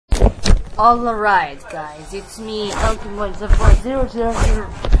Alright guys, it's me,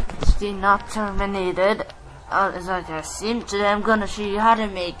 L2.04000, still not terminated, as I just seen. Today I'm gonna show you how to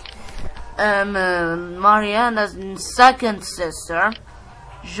make Mariana's second sister,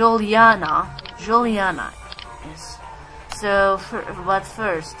 Juliana, yes. So, but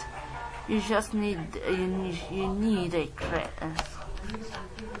first, you just need, you need a crate,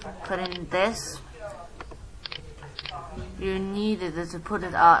 put in this, you needed to put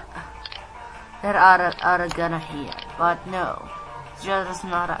it out. That are gonna here, but no, just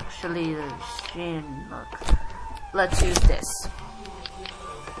not actually the screen. Look, let's use this.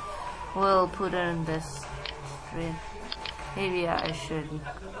 We'll put it in this screen. Maybe I should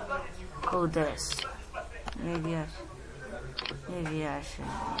go this. Maybe I should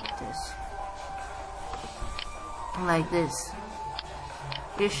make this like this.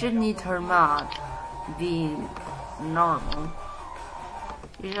 You should need her mod be normal.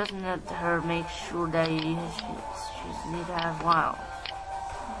 You just need her make sure that she need to have wow.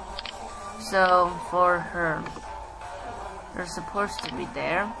 So for her, they're supposed to be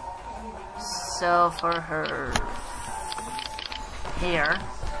there. So for her here,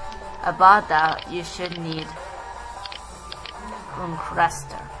 about that you should need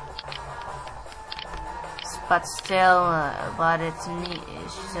compressor. But still, but it's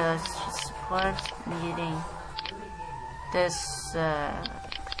supposed needing this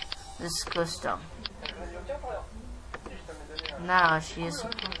this custom. Now she is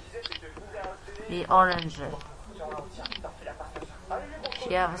the orange.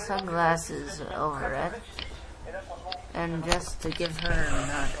 She has sunglasses over it, and just to give her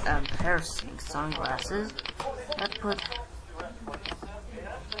not piercing sunglasses, I put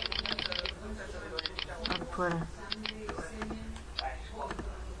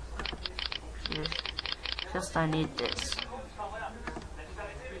just I need this.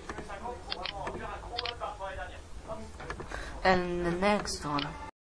 And the next one,